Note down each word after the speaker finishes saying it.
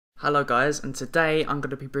Hello guys, and today I'm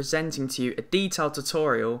going to be presenting to you a detailed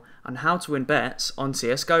tutorial on how to win bets on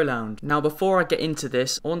CSGO Lounge. Now before I get into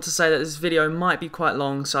this, I want to say that this video might be quite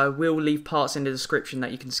long, so I will leave parts in the description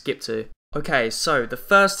that you can skip to. Okay, so the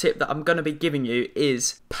first tip that I'm going to be giving you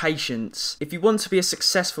is patience. If you want to be a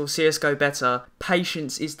successful CSGO bettor,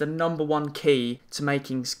 patience is the #1 key to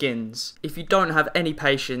making skins. If you don't have any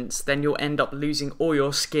patience, then you'll end up losing all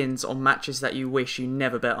your skins on matches that you wish you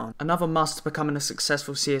never bet on. Another must to becoming a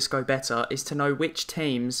successful CSGO bettor is to know which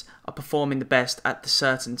teams are performing the best at the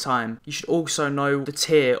certain time. You should also know the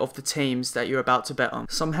tier of the teams that you're about to bet on.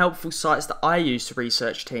 Some helpful sites that I use to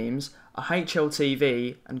research teams are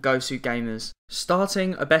HLTV and Gosu Gamers.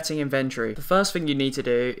 Starting a betting inventory. The first thing you need to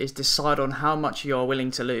do is decide on how much you are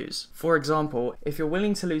willing to lose. For example, if you're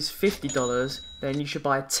willing to lose $50, then you should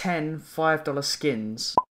buy 10 $5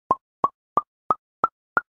 skins.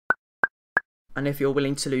 And if you're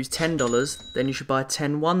willing to lose $10, then you should buy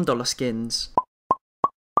 10 $1 skins.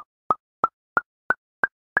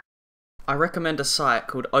 I recommend a site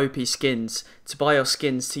called OP Skins to buy your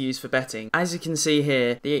skins to use for betting. As you can see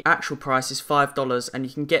here, the actual price is $5 and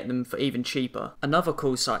you can get them for even cheaper. Another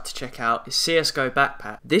cool site to check out is CSGO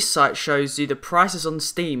Backpack. This site shows you the prices on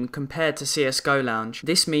Steam compared to CSGO Lounge.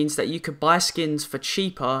 This means that you could buy skins for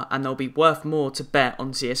cheaper and they'll be worth more to bet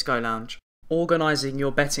on CSGO Lounge. Organising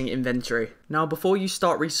your betting inventory. Now before you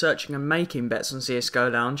start researching and making bets on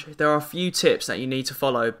CSGO Lounge, there are a few tips that you need to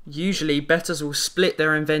follow. Usually bettors will split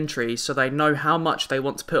their inventory so they know how much they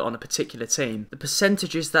want to put on a particular team. The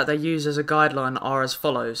percentages that they use as a guideline are as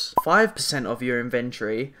follows. 5% of your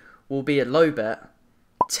inventory will be a low bet,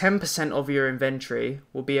 10% of your inventory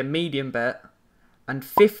will be a medium bet, and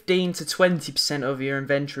 15 to 20% of your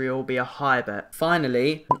inventory will be a high bet.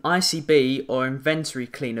 Finally, an ICB or inventory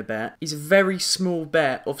cleaner bet is a very small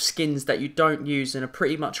bet of skins that you don't use and are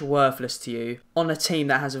pretty much worthless to you on a team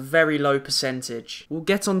that has a very low percentage. We'll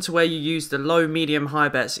get on to where you use the low, medium, high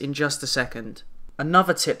bets in just a second.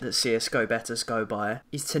 Another tip that CSGO bettors go by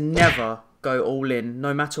is to never go all in,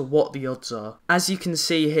 no matter what the odds are. As you can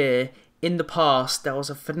see here, in the past, there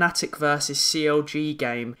was a Fnatic versus CLG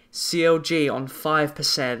game, CLG on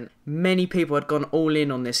 5%. Many people had gone all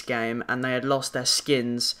in on this game and they had lost their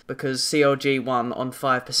skins because CLG won on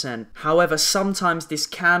 5%. However, sometimes this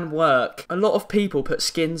can work. A lot of people put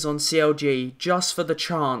skins on CLG just for the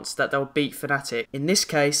chance that they'll beat Fnatic. In this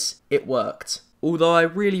case, it worked. Although I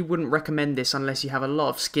really wouldn't recommend this unless you have a lot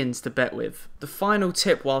of skins to bet with. The final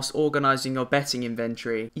tip whilst organising your betting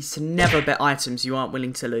inventory is to never bet items you aren't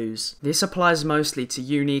willing to lose. This applies mostly to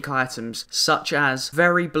unique items such as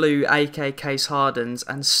very blue AK case hardens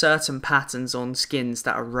and certain patterns on skins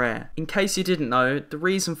that are rare. In case you didn't know, the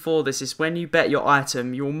reason for this is when you bet your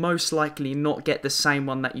item, you'll most likely not get the same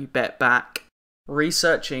one that you bet back.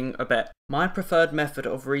 Researching a bet. My preferred method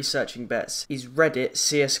of researching bets is Reddit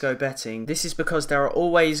CSGO betting. This is because there are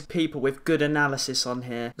always people with good analysis on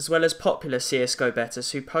here, as well as popular CSGO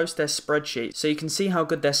bettors who post their spreadsheets so you can see how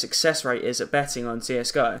good their success rate is at betting on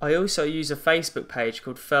CSGO. I also use a Facebook page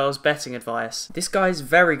called Ferl's Betting Advice. This guy is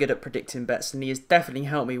very good at predicting bets and he has definitely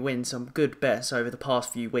helped me win some good bets over the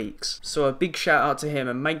past few weeks. So a big shout out to him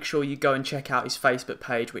and make sure you go and check out his Facebook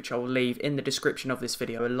page, which I will leave in the description of this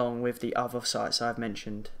video along with the other sites I've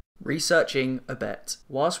mentioned. Researching a bet.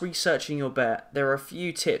 Whilst researching your bet, there are a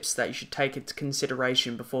few tips that you should take into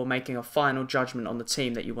consideration before making a final judgment on the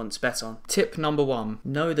team that you want to bet on. Tip number 1.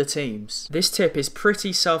 Know the teams. This tip is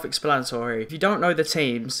pretty self-explanatory. If you don't know the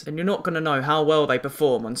teams, then you're not going to know how well they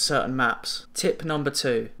perform on certain maps. Tip number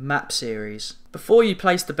 2. Map series. Before you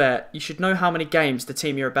place the bet, you should know how many games the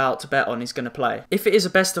team you're about to bet on is going to play. If it is a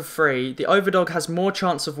best of 3, the overdog has more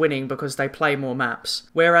chance of winning because they play more maps.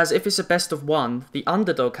 Whereas if it's a best of 1, the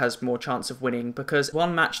underdog has more chance of winning because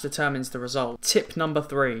one match determines the result. Tip number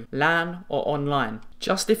 3. LAN or online.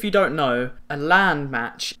 Just if you don't know, a LAN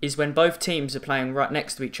match is when both teams are playing right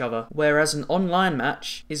next to each other, whereas an online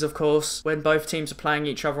match is of course when both teams are playing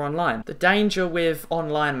each other online. The danger with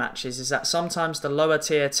online matches is that sometimes the lower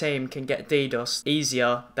tier team can get DDoS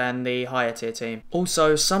easier than the higher tier team.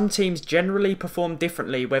 Also, some teams generally perform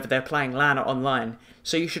differently whether they're playing LAN or online,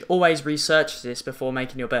 so you should always research this before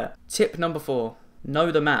making your bet. Tip number 4.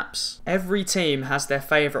 Know the maps. Every team has their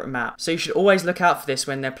favourite map, so you should always look out for this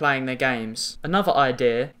when they're playing their games. Another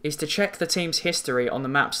idea is to check the team's history on the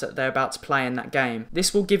maps that they're about to play in that game.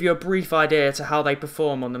 This will give you a brief idea to how they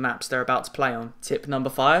perform on the maps they're about to play on. Tip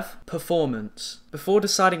number 5. Performance. Before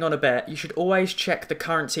deciding on a bet, you should always check the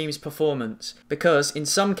current team's performance, because in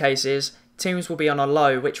some cases, teams will be on a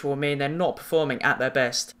low, which will mean they're not performing at their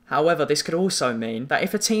best. However, this could also mean that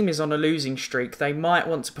if a team is on a losing streak, they might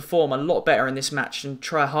want to perform a lot better in this match and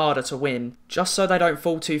try harder to win, just so they don't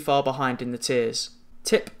fall too far behind in the tiers.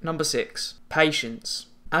 Tip number 6. Patience.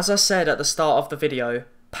 As I said at the start of the video,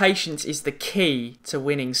 patience is the key to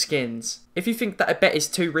winning skins. If you think that a bet is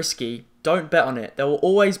too risky, don't bet on it. There will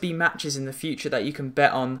always be matches in the future that you can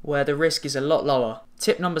bet on where the risk is a lot lower.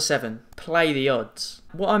 Tip number 7. Play the odds.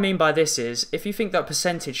 What I mean by this is, if you think that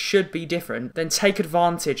percentage should be different, then take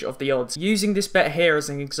advantage of the odds. Using this bet here as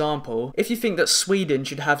an example, if you think that Sweden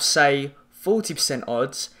should have, say, 40%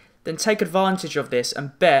 odds, then take advantage of this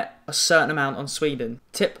and bet a certain amount on Sweden.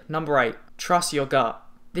 Tip number 8. Trust your gut.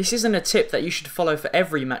 This isn't a tip that you should follow for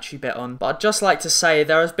every match you bet on, but I'd just like to say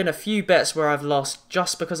there has been a few bets where I've lost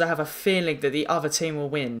just because I have a feeling that the other team will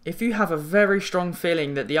win. If you have a very strong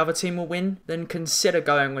feeling that the other team will win, then consider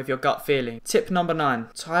going with your gut feeling. Tip number 9.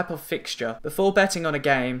 Type of fixture. Before betting on a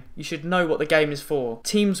game, you should know what the game is for.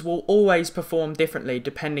 Teams will always perform differently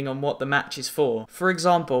depending on what the match is for. For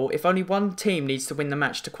example, if only one team needs to win the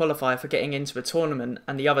match to qualify for getting into a tournament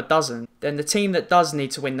and the other doesn't, then the team that does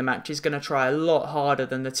need to win the match is going to try a lot harder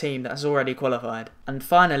than the team that has already qualified. And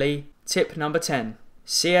finally, tip number 10.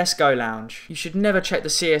 CSGO Lounge. You should never check the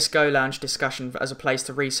CSGO Lounge discussion as a place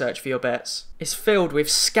to research for your bets. It's filled with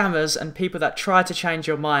scammers and people that try to change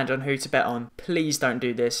your mind on who to bet on. Please don't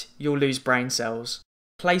do this, you'll lose brain cells.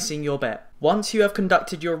 Placing your bet. Once you have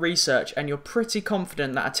conducted your research and you're pretty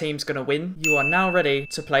confident that a team's going to win, you are now ready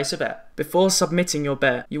to place a bet. Before submitting your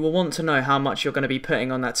bet, you will want to know how much you're going to be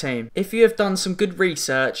putting on that team. If you have done some good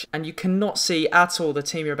research and you cannot see at all the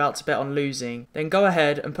team you're about to bet on losing, then go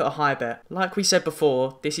ahead and put a high bet. Like we said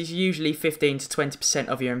before, this is usually 15 to 20%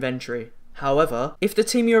 of your inventory. However, if the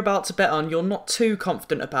team you're about to bet on you're not too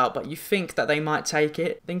confident about but you think that they might take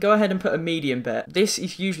it, then go ahead and put a medium bet. This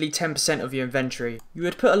is usually 10% of your inventory. You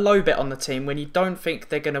would put a low bet on the team when you don't think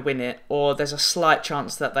they're going to win it or there's a slight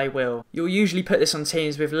chance that they will. You'll usually put this on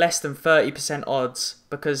teams with less than 30% odds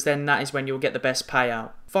because then that is when you'll get the best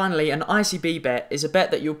payout. Finally, an ICB bet is a bet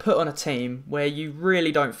that you'll put on a team where you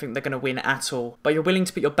really don't think they're going to win at all, but you're willing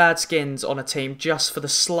to put your bad skins on a team just for the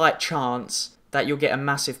slight chance that you'll get a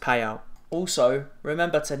massive payout. Also,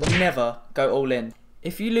 remember to never go all in.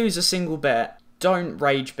 If you lose a single bet, don't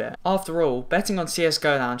rage bet. After all, betting on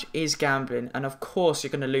CSGO Lounge is gambling and of course you're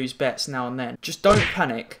going to lose bets now and then. Just don't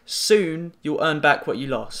panic. Soon, you'll earn back what you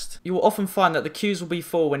lost. You will often find that the queues will be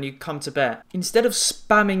full when you come to bet. Instead of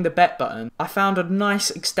spamming the bet button, I found a nice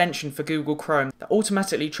extension for Google Chrome that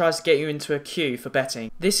automatically tries to get you into a queue for betting.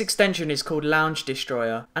 This extension is called Lounge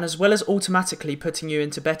Destroyer, and as well as automatically putting you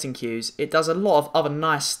into betting queues, it does a lot of other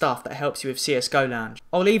nice stuff that helps you with CSGO Lounge.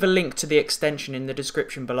 I'll leave a link to the extension in the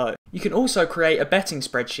description below. You can also create a betting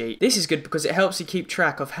spreadsheet. This is good because it helps you keep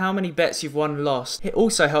track of how many bets you've won and lost. It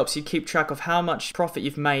also helps you keep track of how much profit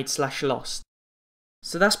you've made / lost.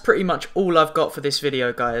 So that's pretty much all I've got for this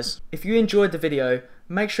video, guys. If you enjoyed the video,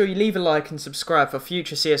 make sure you leave a like and subscribe for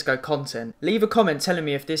future CSGO content. Leave a comment telling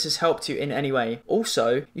me if this has helped you in any way.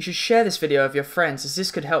 Also, you should share this video with your friends as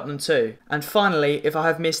this could help them too. And finally, if I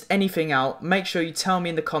have missed anything out, make sure you tell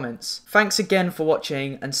me in the comments. Thanks again for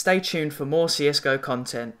watching and stay tuned for more CSGO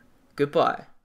content. Goodbye.